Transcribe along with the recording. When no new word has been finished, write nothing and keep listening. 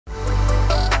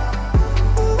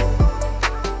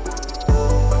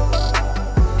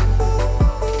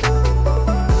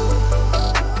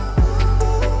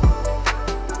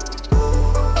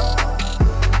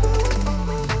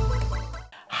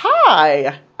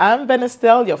Hi, I'm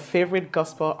Benestelle, your favorite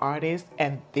gospel artist,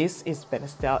 and this is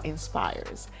Benestelle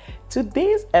Inspires.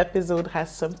 Today's episode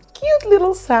has some cute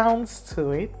little sounds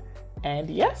to it, and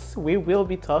yes, we will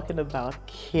be talking about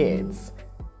kids,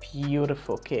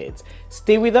 beautiful kids.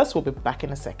 Stay with us, we'll be back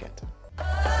in a second.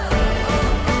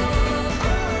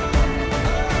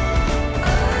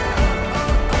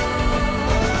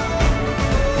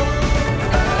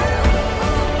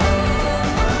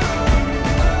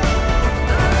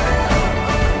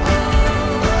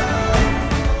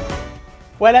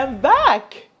 Well, I'm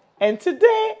back, and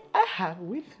today I have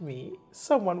with me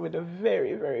someone with a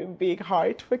very, very big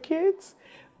heart for kids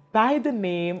by the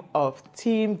name of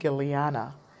Tim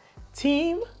Gilyani.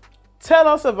 Tim, tell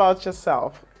us about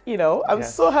yourself. You know, I'm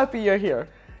so happy you're here.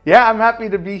 Yeah, I'm happy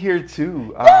to be here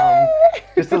too.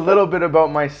 Just a little bit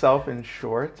about myself in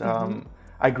short.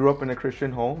 I grew up in a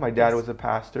Christian home. My dad was a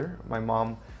pastor. My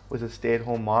mom was a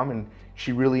stay-at-home mom, and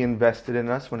she really invested in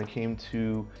us when it came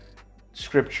to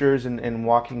scriptures and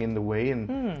walking in the way.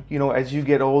 And you know, as you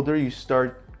get older, you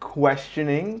start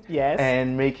questioning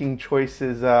and making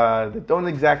choices that don't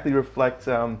exactly reflect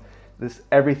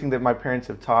everything that my parents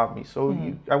have taught me. So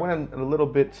I went in a little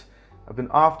bit of an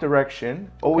off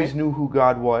direction. Always knew who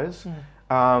God was.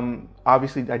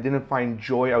 Obviously, I didn't find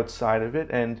joy outside of it,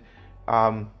 and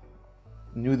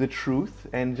knew the truth,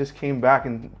 and just came back.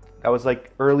 And I was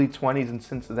like early 20s, and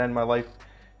since then, my life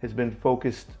has been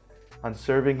focused on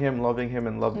serving Him,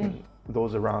 and loving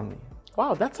those around me.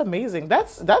 Wow, that's amazing.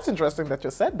 That's interesting that you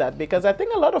said that, because I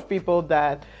think a lot of people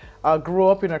that grew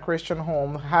up in a Christian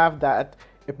home have that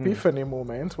epiphany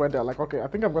moment where they're like, okay, I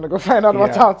think I'm going to go find out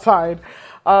what's outside.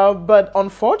 But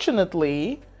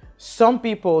unfortunately, some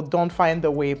people don't find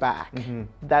the way back.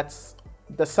 That's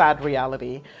the sad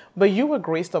reality. But you were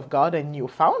graced of God and you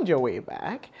found your way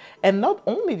back. And not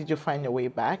only did you find your way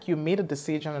back, you made a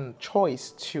decision and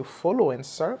choice to follow and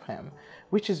serve Him,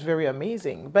 which is very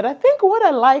amazing. But I think what I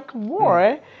like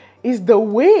more is the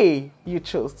way you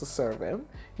chose to serve Him.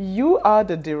 You are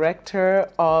the director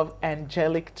of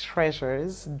Angelic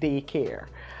Treasures Daycare.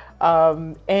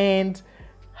 And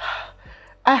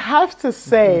I have to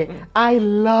say, I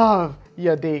love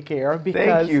your daycare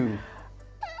because... Thank you.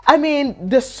 I mean,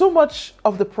 there's so much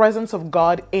of the presence of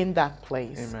God in that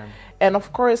place. Amen. And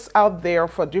of course, out there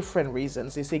for different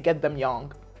reasons, they say get them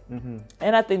young.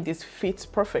 And I think this fits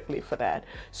perfectly for that.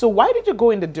 So why did you go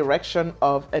in the direction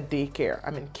of a daycare?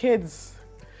 I mean, children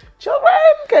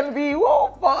can be,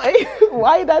 oh boy,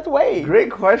 why that way?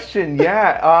 Great question.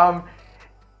 Yeah.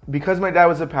 Because my dad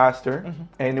was a pastor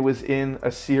and it was in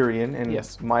Assyrian,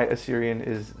 and my Assyrian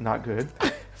is not good.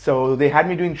 So they had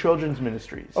me doing children's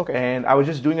ministries, and I was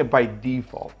just doing it by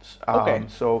default.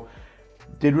 So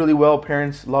did really well.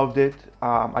 Parents loved it.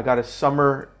 I got a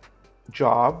summer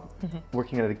job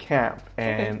working at a camp,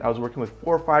 and I was working with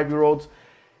 4 or 5-year-olds,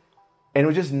 and it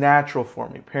was just natural for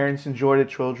me. Parents enjoyed it,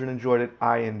 children enjoyed it,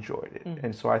 I enjoyed it.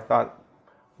 And so I thought,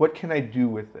 what can I do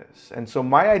with this? And so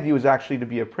my idea was actually to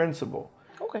be a principal.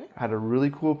 I had a really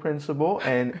cool principal,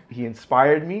 and he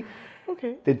inspired me.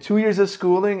 Did 2 years of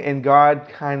schooling, and God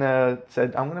kind of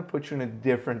said, I'm going to put you in a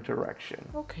different direction.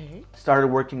 Started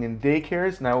working in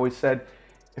daycares, and I always said,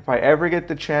 if I ever get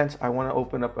the chance, I want to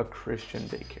open up a Christian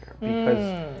daycare,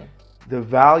 because the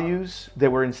values that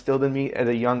were instilled in me at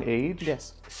a young age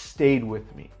stayed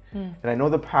with me. And I know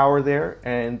the power there,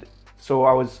 and so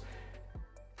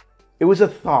it was a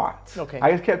thought.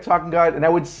 I just kept talking to God, and I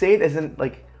would say it as in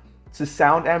like, to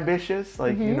sound ambitious,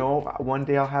 like, you know, one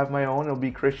day I'll have my own, it'll be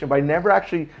Christian, but I never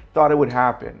actually thought it would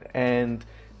happen. And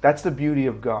that's the beauty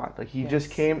of God. Like, He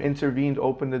just came, intervened,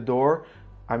 opened the door.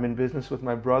 I'm in business with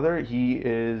my brother. He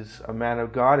is a man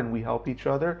of God, and we help each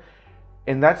other.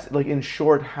 And that's, like, in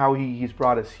short, how He's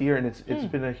brought us here. And it's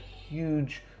been a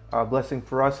huge blessing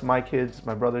for us, my kids,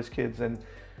 my brother's kids, and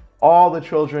all the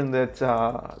children that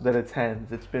attend.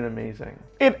 It's been amazing.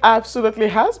 It absolutely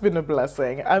has been a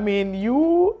blessing. I mean,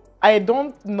 I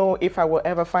don't know if I will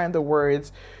ever find the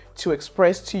words to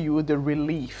express to you the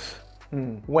relief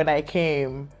when I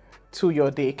came to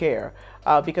your daycare,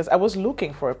 because I was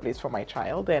looking for a place for my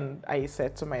child, and I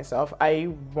said to myself, I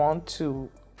want to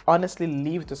honestly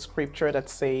leave the scripture that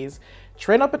says,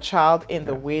 train up a child in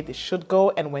the way they should go,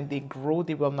 and when they grow,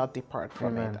 they will not depart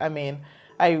from it. I mean,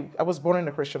 I was born in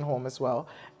a Christian home as well,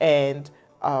 and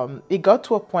it got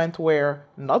to a point where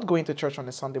not going to church on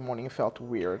a Sunday morning felt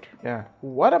weird.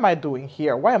 What am I doing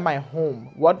here? Why am I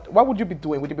home? What would you be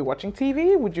doing? Would you be watching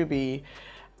TV? Would you be,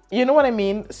 you know what I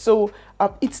mean? So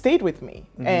it stayed with me.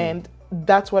 And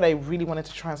that's what I really wanted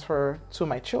to transfer to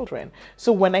my children.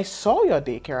 So when I saw your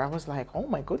daycare, I was like, oh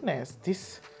my goodness,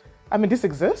 this I mean, this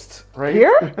exists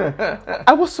here.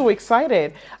 I was so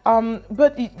excited.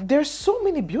 But there's so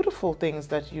many beautiful things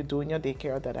that you do in your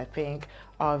daycare that I think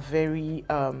are very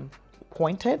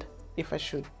pointed, if I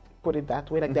should put it that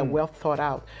way, like they're well thought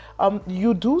out.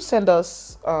 You do send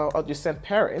us, or you send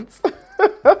parents,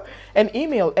 an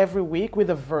email every week with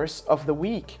a verse of the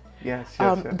week. Yes.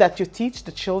 That you teach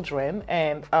the children.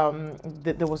 And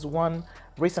there was one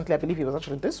recently, I believe it was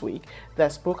actually this week,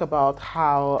 that spoke about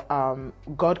how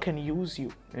God can use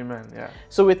you. Amen, yeah.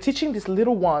 So we're teaching these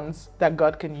little ones that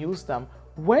God can use them.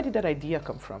 Where did that idea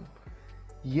come from?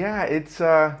 Yeah, it's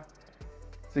a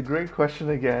great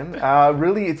question again.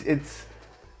 Really, it's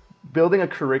building a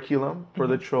curriculum for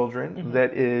the children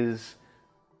that is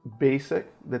basic,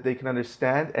 that they can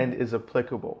understand, and is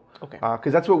applicable. Okay.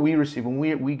 Because that's what we receive. When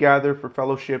we gather for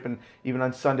fellowship and even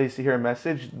on Sundays to hear a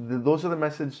message, those are the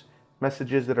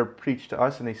messages that are preached to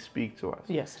us and they speak to us.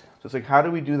 Yes. So it's like, how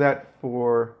do we do that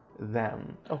for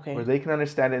them? Okay. Where they can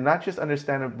understand it, and not just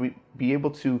understand it, but be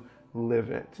able to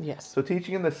live it. Yes. So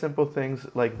teaching them the simple things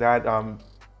like that,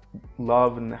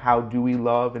 love and how do we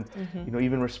love, and you know,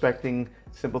 even respecting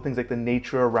simple things like the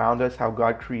nature around us, how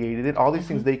God created it. All these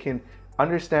things, they can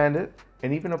understand it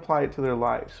and even apply it to their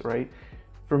lives, right?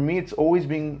 For me, it's always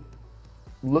been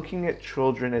looking at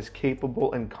children as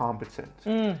capable and competent,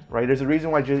 right? There's a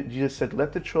reason why Jesus said,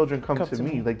 let the children come to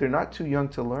me. Like, they're not too young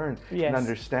to learn and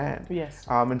understand. Yes.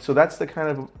 And so that's the kind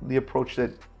of the approach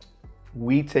that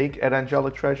we take at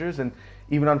Angelic Treasures. And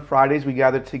even on Fridays, we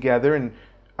gather together and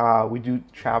we do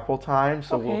chapel time.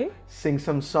 So we'll sing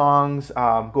some songs,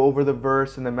 go over the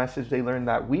verse and the message they learned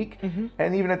that week.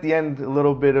 And even at the end, a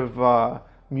little bit of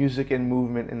music and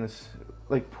movement in this,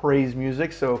 like praise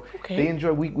music. So they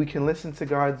enjoy, we can listen to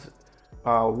God's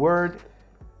word,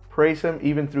 praise him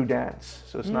even through dance.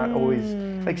 So it's not always,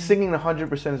 like singing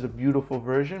 100% is a beautiful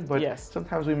version, but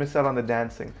sometimes we miss out on the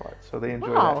dancing part. So they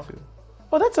enjoy that too.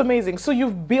 Well, that's amazing. So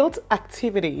you've built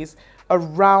activities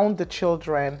around the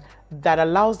children that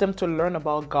allows them to learn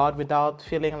about God without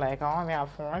feeling like, oh, they are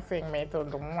forcing me to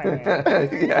do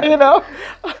it. You know,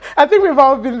 I think we've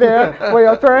all been there where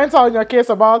your parents are on your case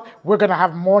about, we're going to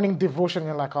have morning devotion.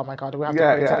 You're like, oh my God, we have to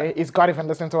pray today. Is God even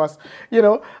listening to us? You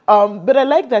know, but I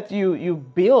like that you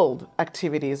build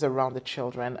activities around the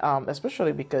children,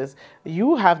 especially because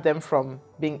you have them from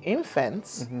being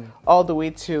infants all the way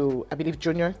to, I believe,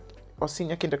 junior or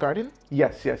senior kindergarten?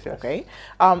 Yes. Okay.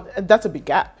 That's a big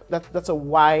gap. That's a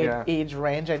wide age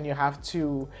range, and you have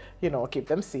to, you know, keep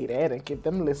them seated and keep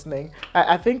them listening.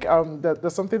 I think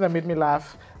there's something that made me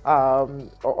laugh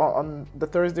on the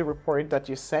Thursday report that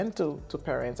you sent to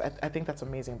parents. I think that's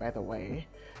amazing, by the way.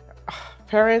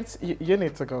 Parents, you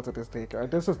need to go to this daycare.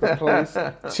 This is the place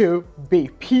to be.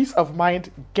 Peace of mind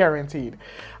guaranteed.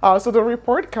 So the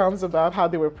report comes about how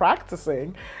they were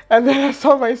practicing. And then I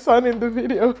saw my son in the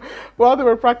video while they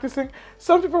were practicing.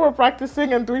 Some people were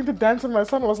practicing and doing the dance, and my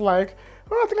son was like,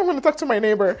 oh, I think I'm going to talk to my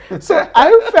neighbor. So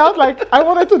I felt like I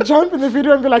wanted to jump in the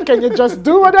video and be like, can you just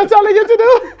do what they're telling you to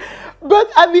do? But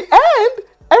at the end,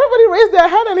 everybody raised their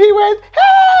hand and he went,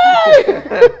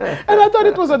 hey! And I thought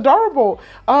it was adorable.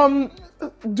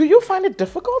 Do you find it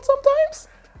difficult sometimes?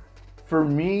 For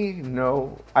me,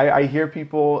 no. I hear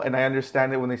people and I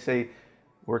understand it when they say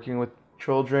working with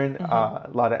children, a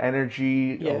lot of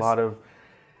energy, a lot of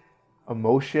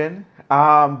emotion.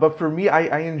 But for me,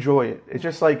 I enjoy it. It's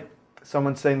just like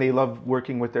someone saying they love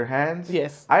working with their hands.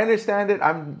 Yes. I understand it.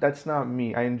 That's not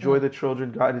me. I enjoy the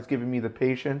children. God has given me the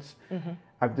patience.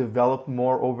 I've developed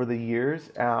more over the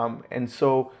years. And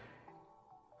so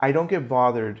I don't get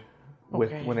bothered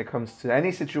with when it comes to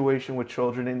any situation with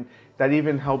children. And that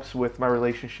even helps with my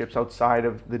relationships outside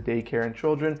of the daycare and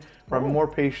children, where I'm more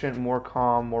patient, more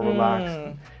calm, more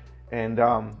relaxed. And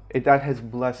that has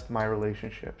blessed my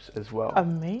relationships as well.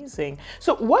 Amazing.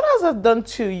 So what has it done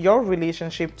to your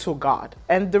relationship to God?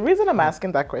 And the reason I'm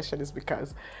asking that question is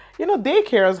because, you know,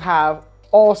 daycares have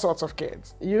all sorts of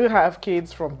kids. You have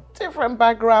kids from different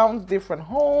backgrounds, different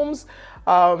homes.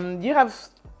 You have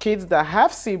kids that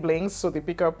have siblings, so they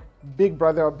pick up big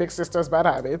brother or big sister's bad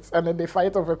habits, and then they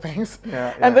fight over things.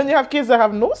 And then you have kids that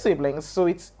have no siblings, so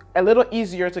it's a little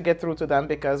easier to get through to them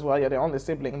because, well, you're the only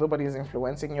sibling, nobody's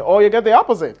influencing you. Or you get the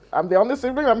opposite. I'm the only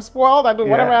sibling, I'm spoiled, I do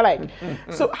whatever I like.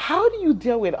 So how do you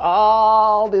deal with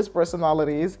all these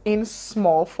personalities in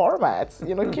small formats?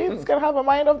 You know, kids can have a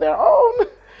mind of their own.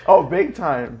 Oh, big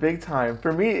time, big time.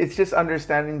 For me, it's just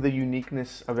understanding the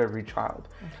uniqueness of every child.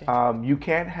 You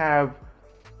can't have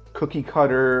cookie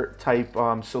cutter type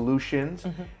solutions.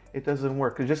 It doesn't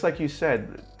work. 'Cause just like you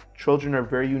said, children are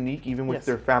very unique, even with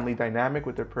their family dynamic,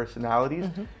 with their personalities.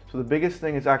 So the biggest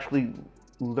thing is actually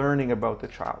learning about the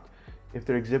child. if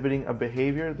they're exhibiting a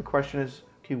behavior, the question is,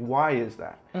 okay, why is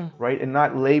that, right? And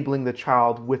not labeling the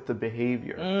child with the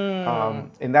behavior.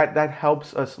 And that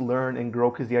helps us learn and grow,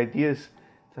 because the idea is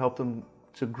to help them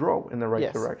to grow in the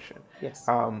right direction. Yes.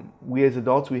 We as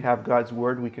adults, we have God's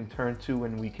word we can turn to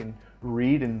and we can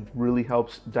read, and really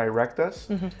helps direct us.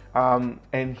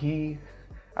 And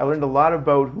I learned a lot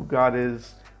about who God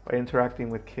is by interacting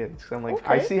with kids. I'm like,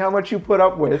 I see how much you put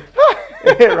up with,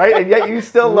 right? And yet you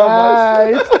still love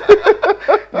us.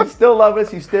 You still love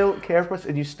us, you still care for us,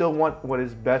 and you still want what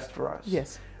is best for us.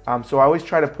 Yes. So I always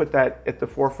try to put that at the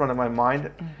forefront of my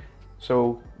mind.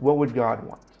 So what would God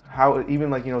want? How, even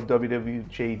like, GOtv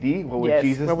Ch, what would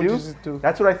Jesus do?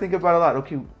 That's what I think about a lot.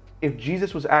 Okay, if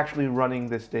Jesus was actually running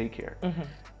this daycare,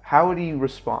 how would he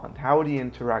respond? How would he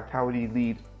interact? How would he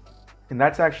lead? And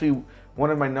that's actually one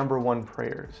of my number one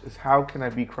prayers, is how can I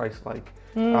be Christ-like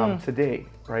today,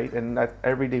 right? And that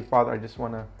every day, Father, I just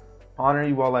want to honor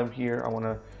you while I'm here. I want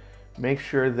to make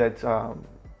sure that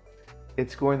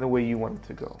it's going the way you want it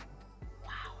to go.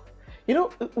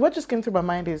 Wow. What just came through my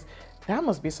mind is that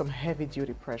must be some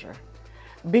heavy-duty pressure,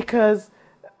 because,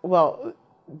 well,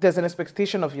 there's an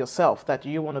expectation of yourself that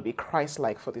you want to be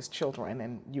Christ-like for these children,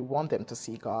 and you want them to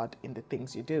see God in the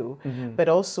things you do, but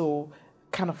also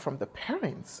kind of from the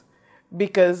parents.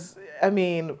 Because, I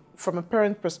mean, from a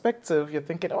parent perspective, you're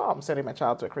thinking, oh, I'm sending my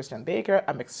child to a Christian daycare.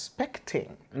 I'm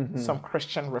expecting some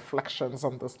Christian reflections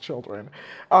on those children.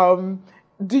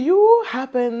 Do you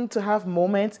happen to have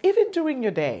moments, even during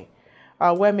your day,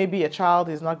 where maybe a child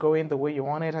is not going the way you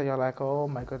want it, and you're like, oh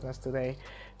my goodness, today?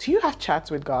 Do you have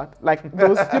chats with God? Like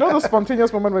those, those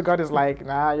spontaneous moments where God is like,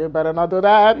 nah, you better not do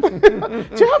that.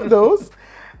 Do you have those?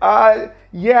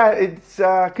 Yeah, it's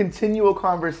continual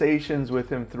conversations with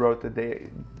him throughout the day,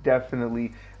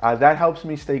 definitely. That helps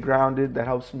me stay grounded. That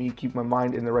helps me keep my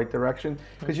mind in the right direction.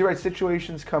 Because you're right,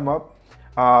 situations come up,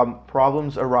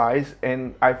 problems arise,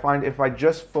 and I find if I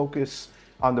just focus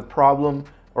on the problem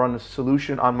or on the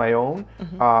solution on my own,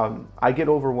 I get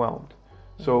overwhelmed.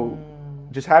 So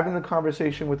just having the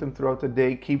conversation with him throughout the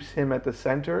day keeps him at the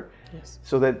center.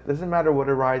 So that it doesn't matter what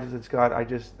arises, it's God, I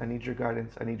need your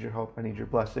guidance, I need your help, I need your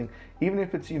blessing. Even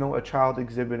if it's, a child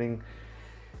exhibiting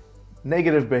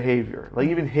negative behavior, like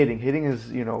even hitting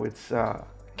is, it's,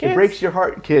 it breaks your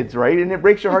heart, kids, right? And it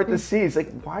breaks your heart to see. It's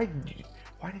like, why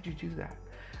did you do that?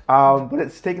 But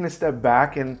it's taking a step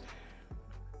back and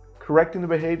correcting the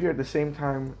behavior at the same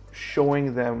time,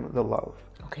 showing them the love,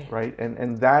 right?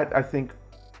 And that, I think,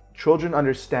 children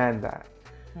understand that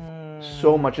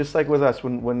so much. Just like with us,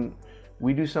 when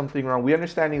we do something wrong, we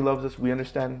understand he loves us, we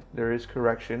understand there is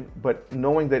correction, but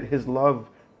knowing that his love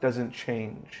doesn't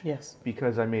change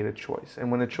because I made a choice. And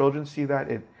when the children see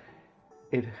that,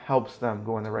 it helps them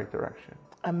go in the right direction.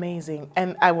 Amazing.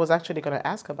 And I was actually going to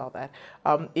ask about that.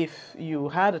 If you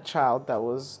had a child that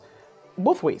was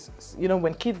both ways,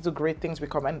 when kids do great things, we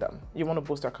commend them. You want to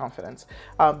boost their confidence.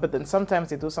 But then sometimes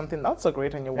they do something not so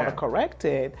great and you want to correct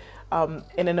it.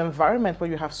 In an environment where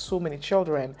you have so many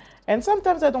children, and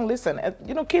sometimes they don't listen.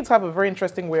 Kids have a very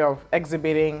interesting way of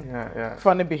exhibiting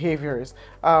funny behaviors.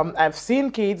 I've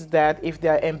seen kids that if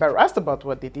they're embarrassed about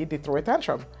what they did, they throw a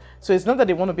tantrum. So it's not that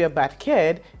they want to be a bad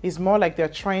kid. It's more like they're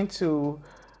trying to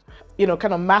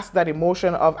kind of mask that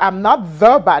emotion of, I'm not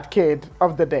the bad kid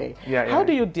of the day. How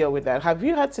do you deal with that? Have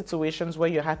you had situations where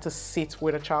you had to sit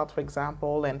with a child, for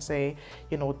example, and say,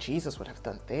 Jesus would have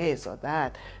done this or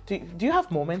that? Do you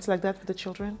have moments like that with the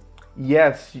children?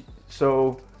 Yes.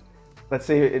 So let's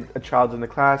say a child's in the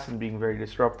class and being very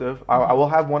disruptive. I will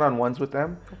have one-on-ones with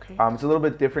them. It's a little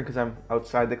bit different because I'm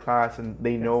outside the class and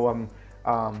they know I'm,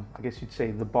 I guess you'd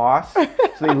say, the boss, so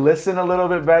they listen a little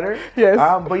bit better.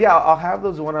 But yeah, I'll have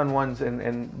those one-on-ones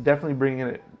and definitely bringing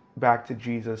it back to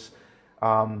Jesus,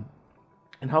 and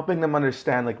helping them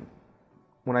understand, like,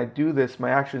 when I do this,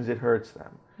 my actions, it hurts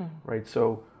them, right?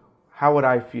 So how would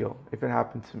I feel if it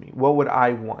happened to me? What would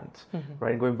I want,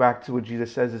 right? And going back to what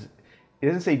Jesus says is, it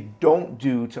doesn't say don't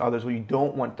do to others what you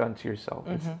don't want done to yourself.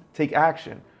 It's take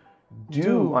action,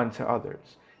 do unto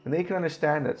others, and they can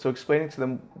understand that. So explaining to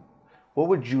them, what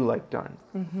would you like done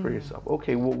for yourself?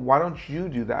 Okay, well, why don't you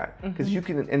do that? Because you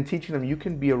can, and teaching them, you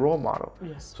can be a role model.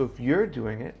 So if you're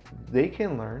doing it, they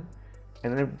can learn,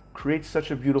 and then it creates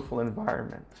such a beautiful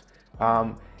environment.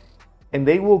 And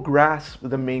they will grasp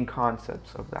the main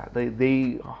concepts of that. They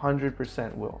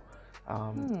 100% will.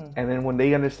 And then when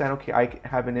they understand, okay, I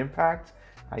have an impact,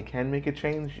 I can make a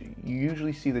change, you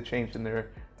usually see the change in their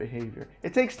behavior.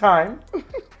 It takes time.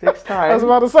 I was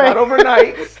about to say. It's not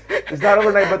overnight. It's not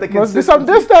overnight, but the must be some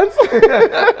distance.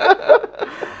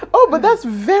 Oh, but that's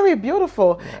very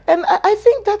beautiful. Yeah. And I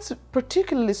think that's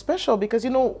particularly special because, you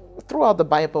know, throughout the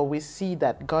Bible, we see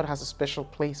that God has a special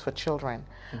place for children.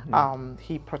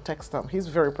 He protects them. He's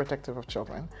very protective of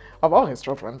children, of all his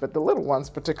children, but the little ones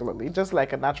particularly, just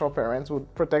like a natural parent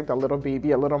would protect a little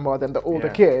baby a little more than the older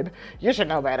kid. You should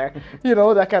know better. You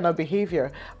know, that kind of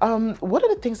behavior. What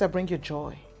are the things that bring you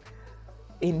joy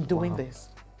in doing this?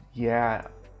 Yeah,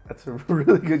 that's a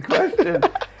really good question.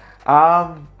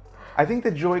 I think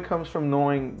the joy comes from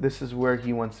knowing this is where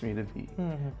he wants me to be,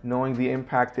 knowing the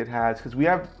impact it has. Because we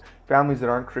have families that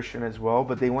aren't Christian as well,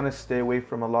 but they want to stay away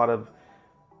from a lot of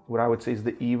what I would say is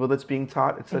the evil that's being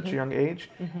taught at such a young age.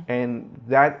 And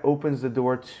that opens the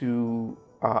door to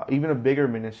even a bigger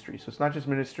ministry. So it's not just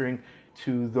ministering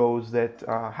to those that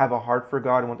have a heart for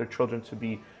God and want their children to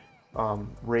be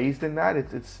raised in that.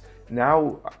 It's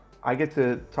now I get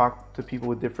to talk to people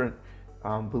with different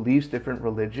beliefs, different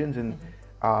religions, and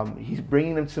he's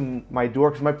bringing them to my door.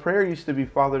 Because my prayer used to be,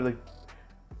 Father, like,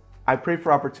 I pray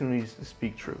for opportunities to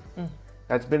speak truth.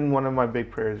 That's been one of my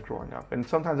big prayers growing up. And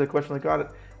sometimes I question, like, God,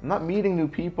 I'm not meeting new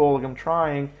people, like I'm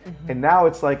trying, and now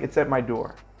it's like it's at my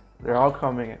door. They're all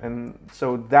coming, and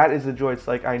so that is the joy. It's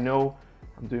like I know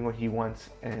I'm doing what he wants,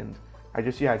 and I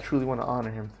truly want to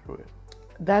honor him through it.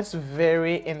 That's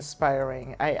very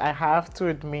inspiring. I have to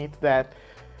admit that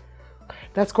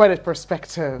that's quite a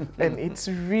perspective, and it's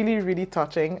really, really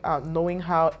touching knowing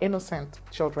how innocent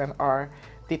children are.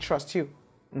 They trust you.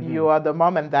 You are the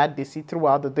mom and dad they see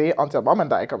throughout the day until mom and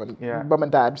dad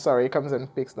comes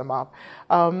and picks them up.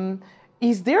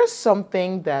 Is there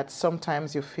something that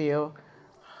sometimes you feel,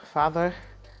 Father,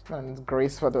 and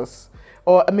grace for this,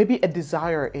 or maybe a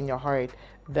desire in your heart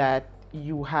that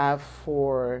you have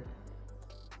for,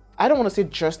 I don't want to say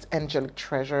just Angelic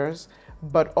Treasures,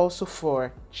 but also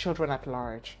for children at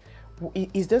large?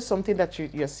 Is there something that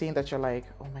you're seeing that you're like,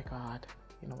 oh my God,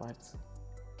 you know what?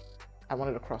 I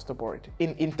wanted to cross the board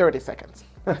in 30 seconds.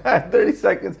 30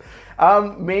 seconds.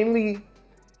 Mainly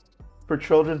for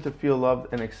children to feel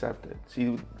loved and accepted.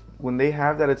 See, when they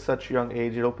have that at such a young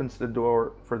age, it opens the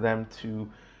door for them to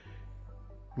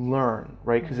learn,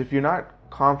 right? Because if you're not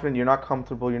confident, you're not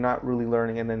comfortable, you're not really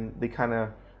learning, and then they kind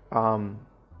of,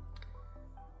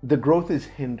 the growth is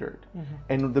hindered.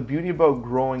 And the beauty about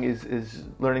growing is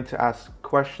learning to ask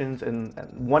questions and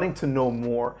wanting to know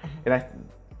more. And I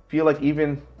feel like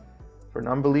even for an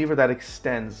unbeliever, that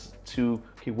extends to,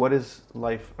 okay, what is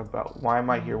life about? Why am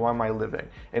I here? Why am I living?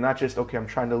 And not just, okay, I'm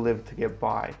trying to live to get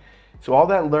by. So all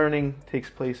that learning takes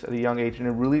place at a young age, and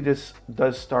it really just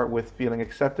does start with feeling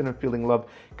accepted and feeling loved,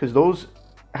 because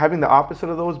having the opposite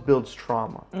of those builds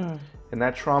trauma. And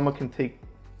that trauma can take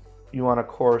you on a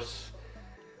course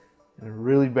in a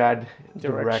really bad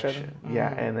direction.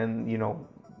 Yeah, and then, you know,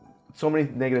 so many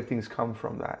negative things come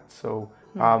from that. So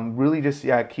really just,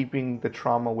 keeping the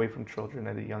trauma away from children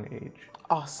at a young age.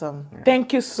 Awesome. Yeah.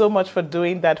 Thank you so much for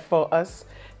doing that for us.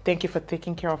 Thank you for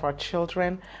taking care of our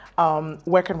children.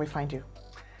 Where can we find you?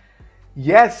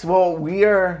 Yes, well, we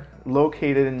are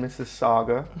located in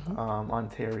Mississauga,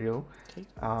 Ontario. Okay.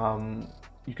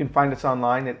 You can find us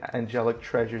online at Angelic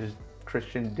Treasures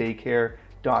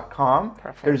Daycare.com.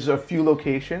 Perfect. There's a few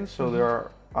locations, so there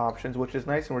are options, which is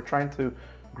nice, and we're trying to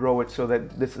grow it so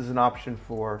that this is an option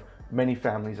for many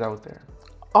families out there.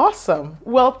 Awesome.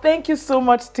 Well, thank you so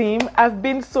much, team. I've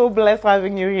been so blessed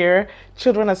having you here.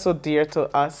 Children are so dear to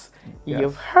us. Yes.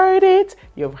 You've heard it.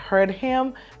 You've heard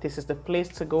him. This is the place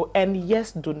to go. And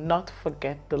yes, do not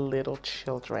forget the little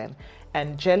children.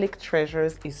 Angelic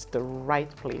Treasures is the right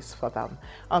place for them.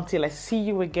 Until I see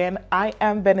you again, I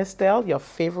am Benestelle, your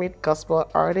favorite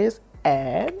gospel artist,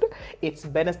 and it's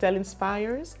Benestelle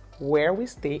Inspires, where we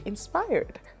stay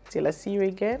inspired. Till I see you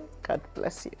again, God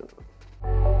bless you.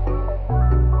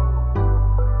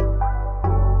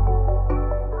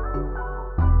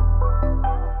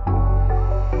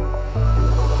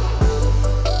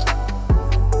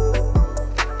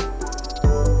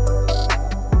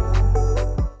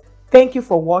 Thank you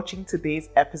for watching today's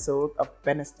episode of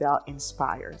Benestelle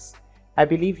Inspires. I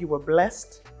believe you were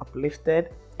blessed, uplifted,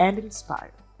 and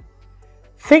inspired.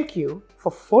 Thank you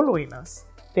for following us.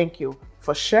 Thank you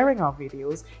for sharing our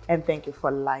videos, and thank you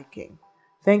for liking.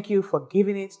 Thank you for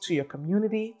giving it to your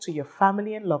community, to your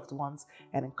family and loved ones,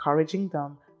 and encouraging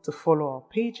them to follow our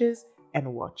pages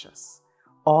and watch us.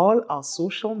 All our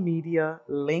social media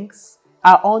links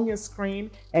are on your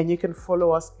screen, and you can follow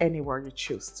us anywhere you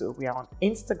choose to. We are on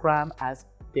Instagram as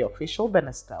The Official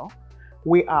Benestelle.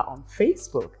 We are on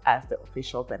Facebook as The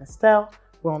Official Benestelle.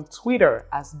 We're on Twitter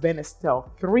as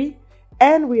Benestelle3.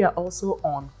 And we are also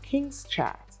on King's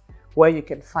Chat, where you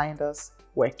can find us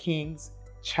where Kings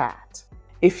chat.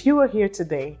 If you are here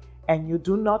today and you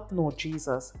do not know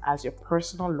Jesus as your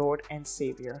personal Lord and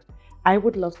Savior, I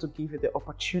would love to give you the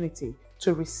opportunity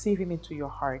to receive Him into your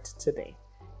heart today.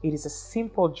 It is a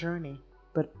simple journey,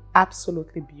 but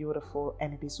absolutely beautiful,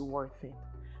 and it is worth it.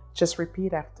 Just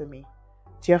repeat after me.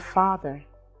 Dear Father,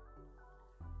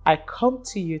 I come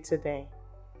to you today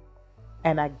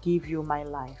and I give you my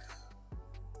life.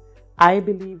 I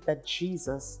believe that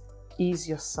Jesus is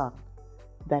your Son,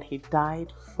 that He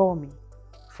died for me,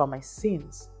 for my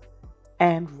sins,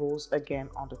 and rose again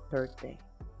on the third day.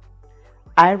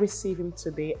 I receive Him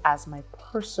today as my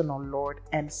personal Lord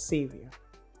and Savior.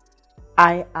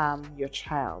 I am your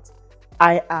child.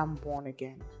 I am born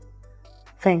again.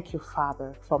 Thank you,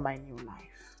 Father, for my new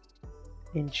life.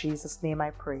 In Jesus' name I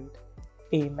prayed.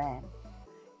 Amen.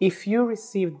 If you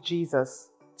received Jesus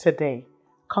today,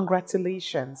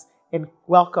 congratulations and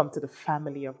welcome to the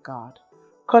family of God.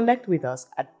 Connect with us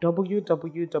at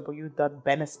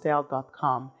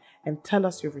www.benestelle.com and tell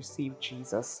us you've received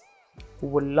Jesus. We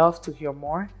would love to hear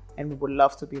more, and we would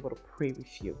love to be able to pray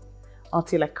with you.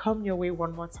 Until I come your way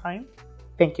one more time,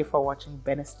 thank you for watching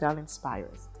Benestelle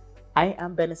Inspires. I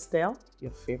am Benestelle,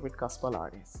 your favorite gospel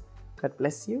artist. God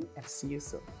bless you and see you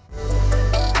soon.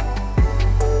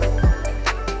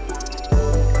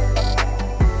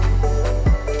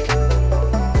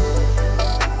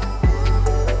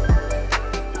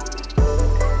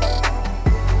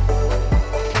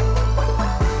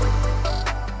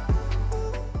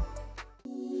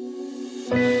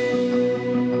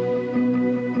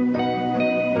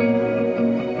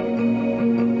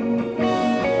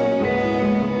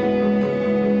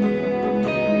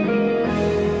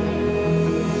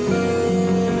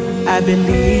 I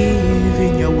believe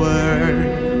in your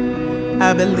word.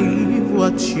 I believe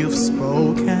what you've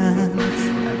spoken.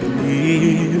 I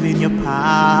believe in your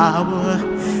power.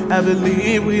 I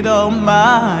believe with all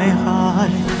my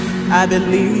heart. I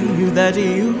believe that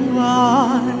you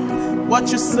are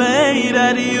what you say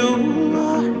that you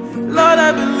are. Lord,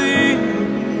 I believe.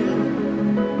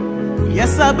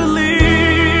 Yes, I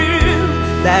believe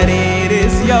that it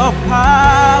is your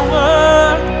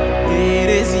power. It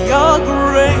is your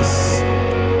grace.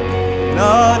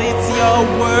 Lord, it's your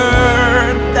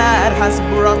word that has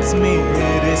brought me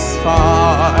this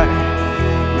far.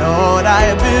 Lord,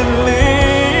 I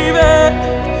believe it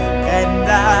and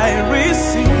I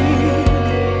receive.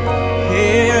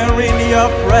 Here in your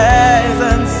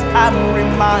presence, I'm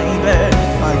reminded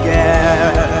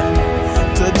again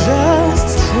to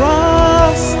just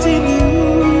trust in you.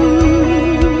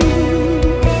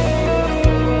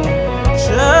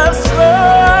 Just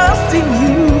trust in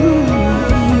you.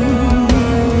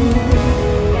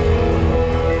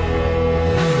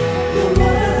 Your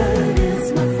word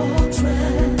is my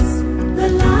fortress, the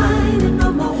lining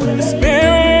of my way. The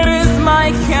Spirit is my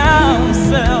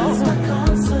counsel,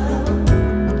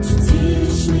 to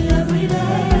teach me every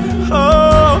day.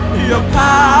 oh, your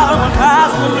power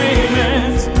has no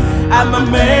limits. I'm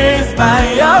amazed by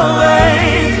your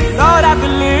ways. Lord, I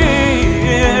believe.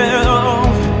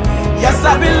 Yes,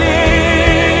 I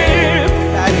believe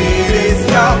that it is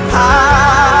your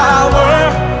power,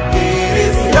 it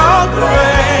is your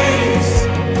grace.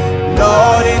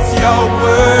 Lord, it's your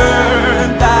word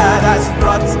that has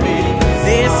brought me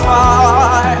this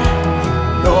far.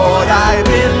 Lord, I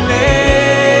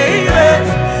believe it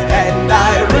and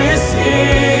I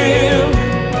receive.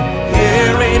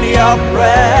 Here in your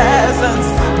presence,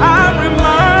 I'm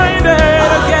reminded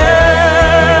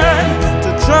again to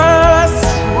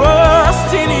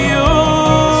trust in you.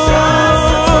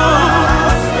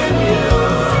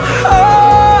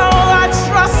 Oh, I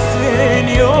trust in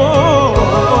you.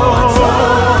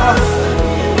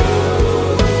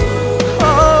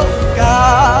 Oh,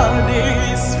 God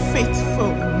is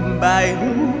faithful by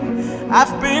whom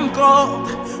I've been called.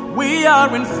 We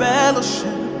are in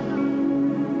fellowship.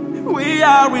 We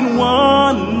are in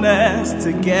oneness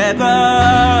together.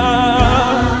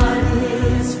 God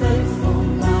is faithful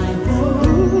by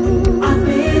whom I've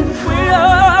been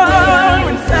called. We are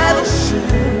in fellowship.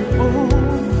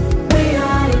 We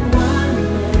are in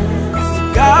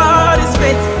oneness. God is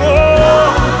faithful.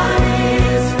 God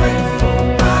is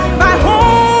faithful By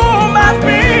whom I've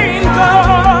been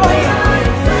called. We are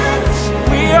in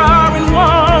fellowship. We are in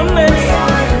oneness. We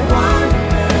are in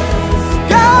oneness.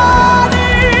 God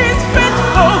is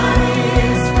faithful. God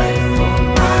is faithful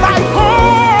By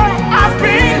whom I've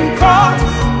been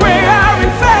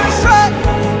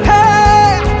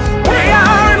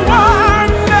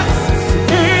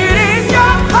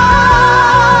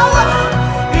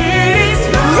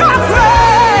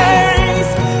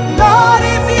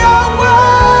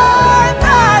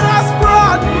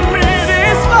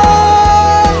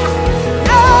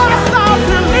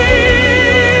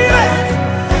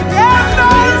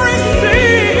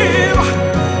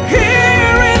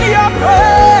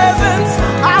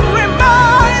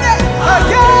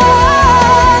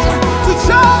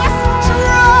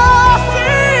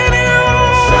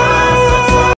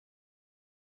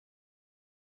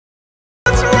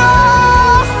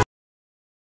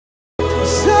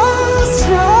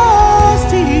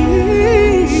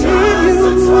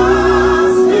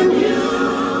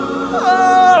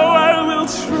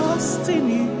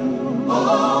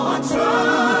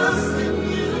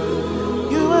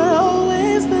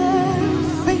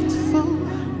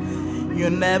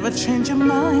never change your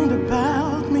mind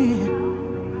about me.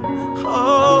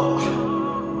 Oh,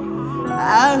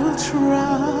 I will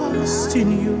trust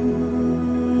in you.